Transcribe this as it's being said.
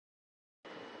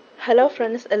Hello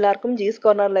friends, എല്ലാവർക്കും ജീസ്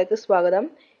കോർണറിലേക്ക് സ്വാഗതം.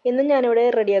 ഇന്ന് ഞാനിവിടെ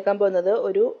റെഡിയാക്കാൻ പോകുന്നത്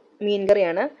ഒരു മീൻ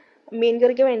കറിയാണ്. മീൻ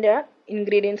കറിക്ക് വേണ്ട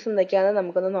ഇൻഗ്രീഡിയൻസ് എന്തൊക്കെയാണെന്ന്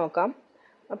നമുക്കൊന്ന് നോക്കാം.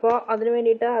 അപ്പോൾ അതിന്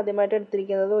വേണ്ടിയിട്ട് ആദ്യമായിട്ട്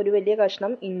എടുത്തിരിക്കുന്നത് ഒരു വലിയ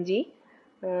കഷ്ണം ഇഞ്ചി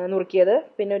നുറുക്കിയത്,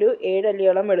 പിന്നെ ഒരു 7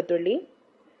 അല്ലിയോളം വെളുത്തുള്ളി,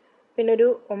 പിന്നെ ഒരു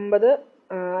 9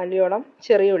 അല്ലിയോളം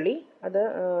ചെറിയുള്ളി, അത്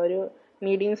ഒരു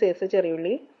മീഡിയം സൈസ്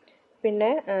ചെറിയുള്ളി,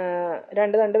 പിന്നെ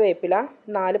 2 തണ്ട് വേപ്പില,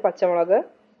 4 പച്ചമുളക്,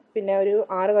 പിന്നെ ഒരു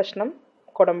 6 കഷ്ണം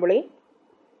കുടംപുളി,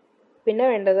 പിന്നെ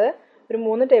വേണ്ടത് ഒരു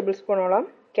 3 ടേബിൾ സ്പൂണോളം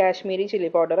കാശ്മീരി ചില്ലി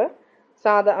പൗഡർ,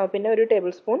 പിന്നെ ഒരു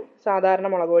ടേബിൾ സ്പൂൺ സാധാരണ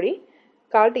മുളക് പൊടി,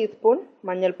 1/4 ടീസ്പൂൺ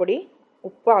മഞ്ഞൾപ്പൊടി,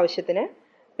 ഉപ്പ് ആവശ്യത്തിന്,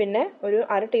 പിന്നെ ഒരു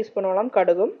 1/2 ടീസ്പൂണോളം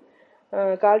കടുകും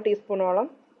 1/4 ടീസ്പൂണോളം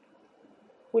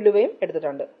ഉലുവയും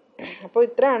എടുത്തിട്ടുണ്ട്. അപ്പോൾ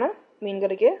ഇത്രയാണ് മീൻ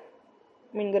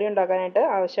കറി ഉണ്ടാക്കാനായിട്ട്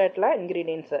ആവശ്യമായിട്ടുള്ള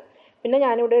ഇൻഗ്രീഡിയൻസ്. പിന്നെ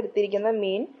ഞാനിവിടെ എടുത്തിരിക്കുന്ന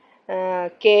മീൻ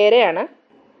കേരയാണ്.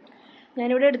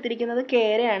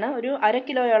 ഒരു 1/2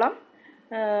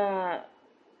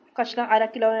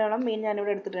 കിലോയോളം മീൻ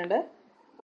ഞാനിവിടെ എടുത്തിട്ടുണ്ട്.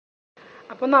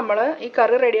 അപ്പോൾ നമ്മൾ ഈ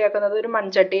കറി റെഡിയാക്കുന്നത് ഒരു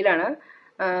മൺചട്ടിയിലാണ്.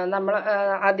 നമ്മൾ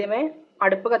ആദ്യമേ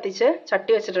അടുപ്പ് കത്തിച്ച്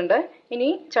ചട്ടി വെച്ചിട്ടുണ്ട്. ഇനി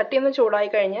ചട്ടി ഒന്ന് ചൂടായി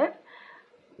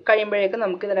കഴിയുമ്പോഴേക്കും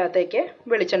നമുക്ക് ഇതിനകത്തേക്ക്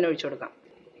വെളിച്ചെണ്ണ ഒഴിച്ചു കൊടുക്കാം.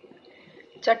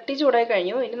 ചട്ടി ചൂടായി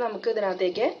കഴിഞ്ഞു. ഇനി നമുക്ക്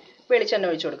ഇതിനകത്തേക്ക്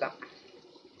വെളിച്ചെണ്ണ ഒഴിച്ചു കൊടുക്കാം.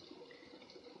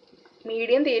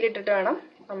 മീഡിയം തീയിലിട്ടിട്ട് വേണം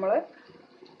നമ്മൾ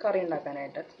കറി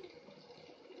ഉണ്ടാക്കാനായിട്ട്.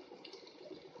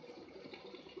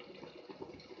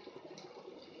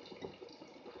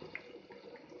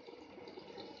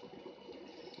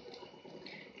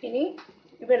 ഇനി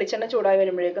വെളിച്ചെണ്ണ ചൂടായി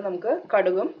വരുമ്പോഴേക്കും നമുക്ക്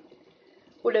കടുകും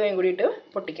ഉലുവയും കൂടി ഇട്ട്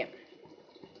പൊട്ടിക്കാം.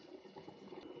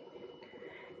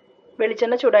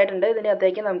 വെളിച്ചെണ്ണ ചൂടായിട്ടുണ്ട്.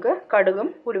 ഇതിനകത്തേക്ക് നമുക്ക് കടുകും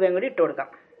ഉലുവയും കൂടി ഇട്ട് കൊടുക്കാം.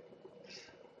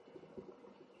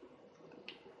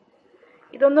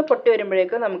 ഇതൊന്ന് പൊട്ടി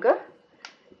വരുമ്പോഴേക്കും നമുക്ക്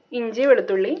ഇഞ്ചി,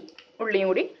 വെളുത്തുള്ളി, ഉള്ളിയും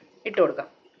കൂടി ഇട്ട് കൊടുക്കാം.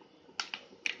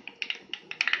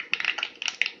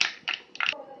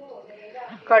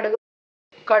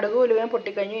 കടുക് ഉലുവയും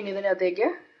പൊട്ടിക്കഴിഞ്ഞു. ഇനി ഇതിനകത്തേക്ക്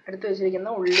എടുത്തു വെച്ചിരിക്കുന്ന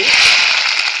ഉള്ളി,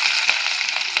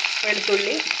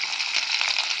 വെളുത്തുള്ളി,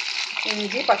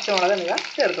 ഇഞ്ചി, പച്ചമുളക് എന്നിവ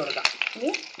ചേർത്ത് കൊടുക്കാം. ഇനി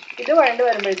ഇത് വഴണ്ട്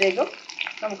വരുമ്പോഴത്തേക്കും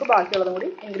നമുക്ക് ബാക്കിയുള്ളതും കൂടി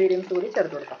ഇൻഗ്രീഡിയൻസ് കൂടി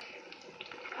ചേർത്ത് കൊടുക്കാം.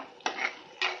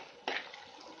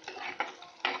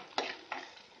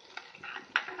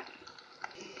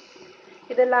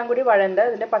 ഇതെല്ലാം കൂടി വഴണ്ട്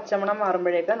ഇതിൻ്റെ പച്ചമണം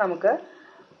മാറുമ്പോഴേക്ക് നമുക്ക്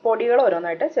പൊടികൾ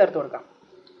ഓരോന്നായിട്ട് ചേർത്ത് കൊടുക്കാം.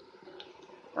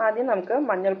 ആദ്യം നമുക്ക്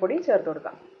മഞ്ഞൾപ്പൊടി ചേർത്ത്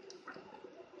കൊടുക്കാം.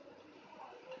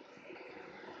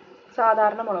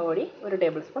 സാധാരണ മുളക് പൊടി 1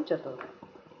 ടേബിൾ സ്പൂൺ ചേർത്ത് കൊടുക്കാം.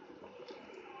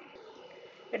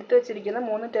 എടുത്തു വെച്ചിരിക്കുന്ന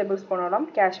 3 ടേബിൾ സ്പൂണോളം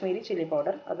കാശ്മീരി ചില്ലി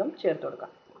പൗഡർ അതും ചേർത്ത്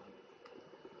കൊടുക്കാം.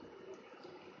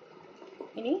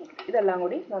 ഇനി ഇതെല്ലാം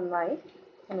കൂടി നന്നായി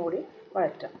ഒന്നുകൂടി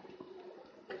വഴറ്റാം.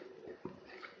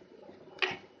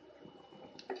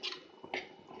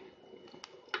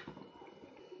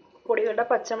 പൊടികളുടെ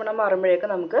പച്ചമണം മാറുമ്പോഴേക്ക്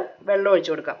നമുക്ക് വെള്ളം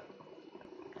ഒഴിച്ചു കൊടുക്കാം.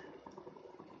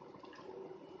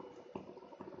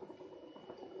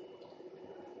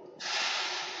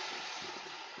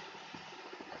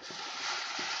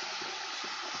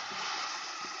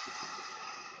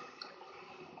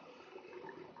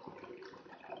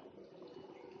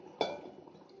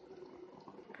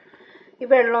 ഈ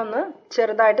വെള്ളം ഒന്ന്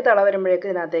ചെറുതായിട്ട് തിള വരുമ്പോഴേക്ക്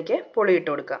ഇതിനകത്തേക്ക് പുളി ഇട്ട്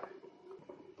കൊടുക്കാം.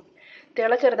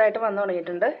 തിള ചെറുതായിട്ട് വന്നു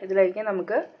തുടങ്ങിയിട്ടുണ്ട്. ഇതിലേക്ക്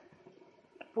നമുക്ക്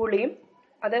പുളിയും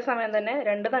അതേസമയം തന്നെ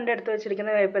 2 തണ്ട് എടുത്ത്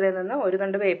വെച്ചിരിക്കുന്ന വേപ്പിലയിൽ നിന്ന് 1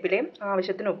 തണ്ട് വേപ്പിലയും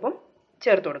ആവശ്യത്തിന് ഉപ്പും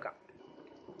ചേർത്ത് കൊടുക്കാം.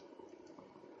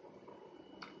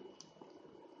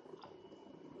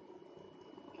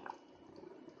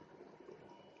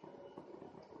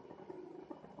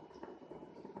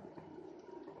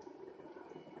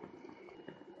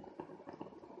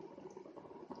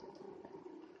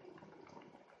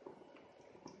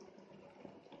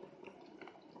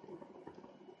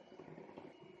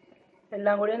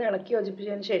 എല്ലാം കൂടി ഒന്ന് ഇളക്കി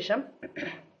യോജിപ്പിച്ചതിന് ശേഷം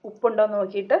ഉപ്പുണ്ടോ എന്ന്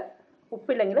നോക്കിയിട്ട്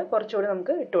ഉപ്പില്ലെങ്കിൽ കുറച്ചുകൂടി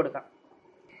നമുക്ക് ഇട്ട് കൊടുക്കാം.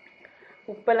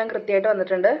 ഉപ്പെല്ലാം കൃത്യമായിട്ട്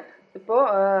വന്നിട്ടുണ്ട്. ഇപ്പോൾ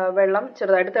വെള്ളം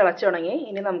ചെറുതായിട്ട് തിളച്ച് തുടങ്ങി.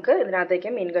 ഇനി നമുക്ക്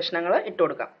ഇതിനകത്തേക്ക് മീൻ കഷ്ണങ്ങൾ ഇട്ട്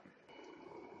കൊടുക്കാം.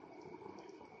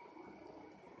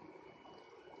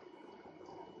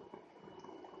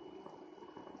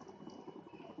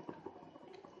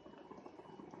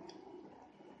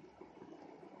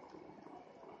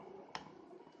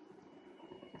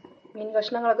 മീൻ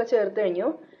കഷ്ണങ്ങളൊക്കെ ചേർത്ത് കഴിഞ്ഞു.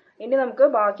 ഇനി നമുക്ക്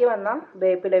ബാക്കി വന്ന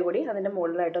വേപ്പില കൂടി അതിൻ്റെ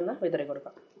മുകളിലായിട്ടൊന്ന് വിതറി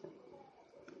കൊടുക്കാം.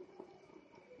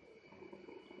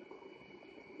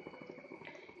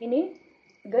 ഇനി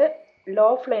ഇത് ലോ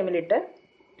ഫ്ലെയിമിലിട്ട്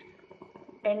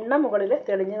എണ്ണ മുകളിൽ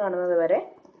തെളിഞ്ഞ് കാണുന്നത് വരെ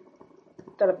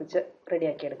തിളപ്പിച്ച്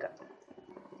റെഡിയാക്കിയെടുക്കാം.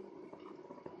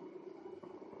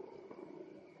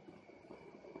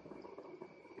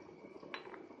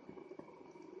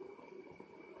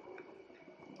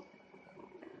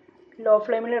 ലോ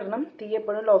ഫ്ലെയിമിൽ ഇടണം. തീ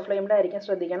എപ്പോഴും ലോ ഫ്ലെയിമിലായിരിക്കാൻ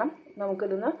ശ്രദ്ധിക്കണം.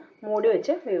 നമുക്കിതൊന്ന് മൂടി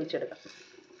വെച്ച് വേവിച്ചെടുക്കാം.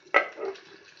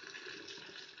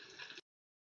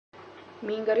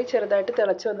 മീൻകറി ചെറുതായിട്ട്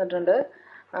തിളച്ച് വന്നിട്ടുണ്ട്.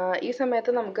 ഈ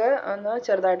സമയത്ത് നമുക്ക് ഒന്ന്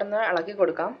ചെറുതായിട്ടൊന്ന് ഇളക്കി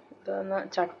കൊടുക്കാം. ഇതൊന്ന്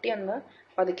ചട്ടി ഒന്ന്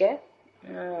പതുക്കെ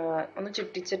ഒന്ന്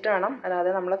ചുറ്റിച്ചിട്ട് വേണം,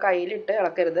 അല്ലാതെ നമ്മൾ കയ്യിലിട്ട്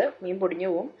ഇളക്കരുത്, മീൻ പൊടിഞ്ഞു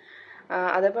പോവും.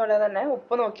 അതേപോലെ തന്നെ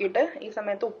ഉപ്പ് നോക്കിയിട്ട് ഈ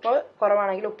സമയത്ത് ഉപ്പ്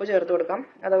കുറവാണെങ്കിൽ ഉപ്പ് ചേർത്ത് കൊടുക്കാം.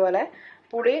 അതുപോലെ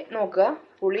പുളി നോക്കുക.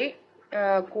 പുളി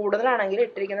കൂടുതലാണെങ്കിൽ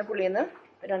ഇട്ടിരിക്കുന്ന പുളിയിൽ നിന്ന്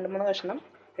 2-3 കഷ്ണം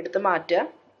എടുത്ത് മാറ്റുക.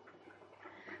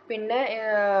 പിന്നെ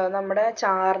നമ്മുടെ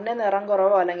ചാറിന് നിറം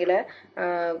കുറവോ അല്ലെങ്കിൽ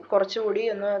കുറച്ചുകൂടി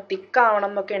ഒന്ന് തിക്കാവണം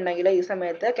എന്നൊക്കെ ഉണ്ടെങ്കിൽ ഈ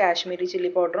സമയത്ത് കാശ്മീരി ചില്ലി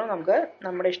പൗഡറും നമുക്ക്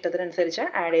നമ്മുടെ ഇഷ്ടത്തിനനുസരിച്ച്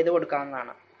ആഡ് ചെയ്ത്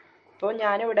കൊടുക്കാവുന്നതാണ്. അപ്പോൾ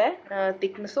ഞാനിവിടെ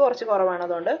തിക്നെസ് കുറച്ച് കുറവാണ്,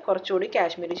 അതുകൊണ്ട് കുറച്ചുകൂടി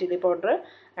കാശ്മീരി ചില്ലി പൗഡർ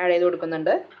ആഡ് ചെയ്ത്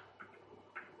കൊടുക്കുന്നുണ്ട്.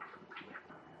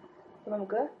 അപ്പോൾ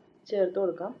നമുക്ക് ചേർത്ത്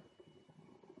കൊടുക്കാം.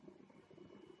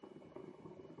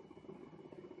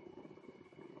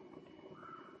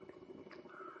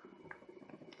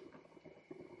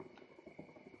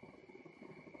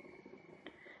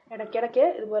 ഇടയ്ക്കിടയ്ക്ക്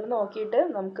ഇതുപോലെ നോക്കിയിട്ട്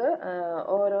നമുക്ക്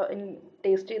ഓരോ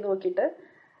ടേസ്റ്റ് ചെയ്ത് നോക്കിയിട്ട്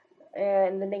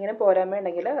എന്തെങ്കിലും പോരായ്മ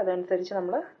ഉണ്ടെങ്കിൽ അതനുസരിച്ച്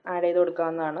നമ്മൾ ആഡ് ചെയ്ത്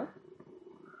കൊടുക്കാവുന്നതാണ്.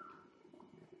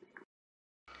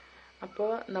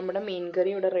 അപ്പോൾ നമ്മുടെ മീൻ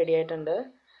കറി ഇവിടെ റെഡി ആയിട്ടുണ്ട്.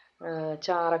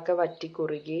 ചാറൊക്കെ വറ്റി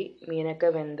കുറുകി മീനൊക്കെ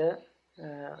വെന്ത്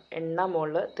എണ്ണ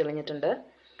മുകളിൽ തെളിഞ്ഞിട്ടുണ്ട്.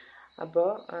 അപ്പോൾ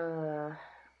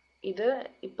ഇത്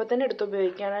ഇപ്പം തന്നെ എടുത്ത്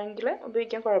ഉപയോഗിക്കുകയാണെങ്കിൽ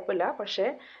ഉപയോഗിക്കാൻ കുഴപ്പമില്ല. പക്ഷേ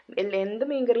എന്ത്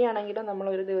മീൻകറി ആണെങ്കിലും നമ്മൾ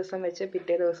ഒരു ദിവസം വെച്ച്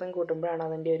പിറ്റേ ദിവസം കൂട്ടുമ്പോഴാണ്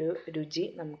അതിൻ്റെ ഒരു രുചി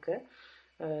നമുക്ക്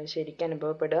ശരിക്കും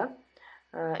അനുഭവപ്പെടുക.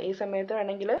 ഈ സമയത്ത്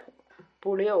വേണമെങ്കിൽ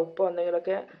പുളിയോ ഉപ്പോ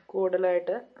എന്തെങ്കിലുമൊക്കെ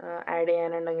കൂടുതലായിട്ട് ആഡ്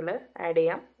ചെയ്യാനുണ്ടെങ്കിൽ ആഡ്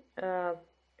ചെയ്യാം.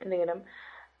 എന്തെങ്കിലും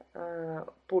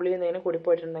പുളി എന്തെങ്കിലും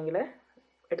കൂടിപ്പോയിട്ടുണ്ടെങ്കിൽ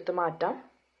എടുത്ത് മാറ്റാം.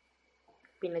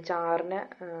 പിന്നെ ചാറിന്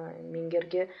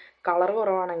മീൻകറിക്ക് കളർ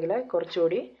കുറവാണെങ്കിൽ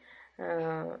കുറച്ചുകൂടി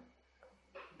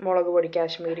മുളക് പൊടി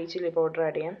കാശ്മീരി ചില്ലി പൗഡർ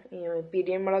ആഡ് ചെയ്യാം.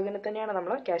 പിരിയൻ മുളകിന് തന്നെയാണ്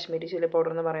നമ്മൾ കാശ്മീരി ചില്ലി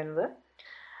പൗഡർ എന്ന് പറയുന്നത്.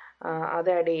 അത്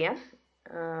ആഡ് ചെയ്യാം.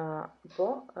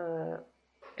 അപ്പോൾ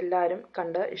എല്ലാവരും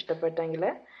കണ്ട് ഇഷ്ടപ്പെട്ടെങ്കിൽ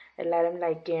എല്ലാവരും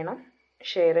ലൈക്ക് ചെയ്യണം,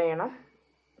 ഷെയർ ചെയ്യണം,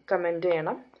 കമൻറ്റ്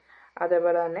ചെയ്യണം.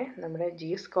 അതേപോലെ തന്നെ നമ്മുടെ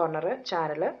ജീസ് കോർണർ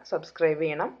ചാനൽ സബ്സ്ക്രൈബ്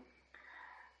ചെയ്യണം.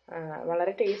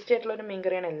 വളരെ ടേസ്റ്റി ആയിട്ടുള്ളൊരു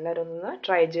മീൻകറിയാണ്. എല്ലാവരും ഒന്ന്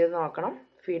ട്രൈ ചെയ്ത് നോക്കണം,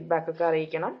 ഫീഡ്ബാക്കൊക്കെ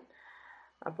അറിയിക്കണം.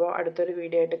 അപ്പോൾ അടുത്തൊരു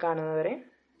വീഡിയോ ആയിട്ട് കാണുന്നവരെ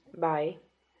ബൈ.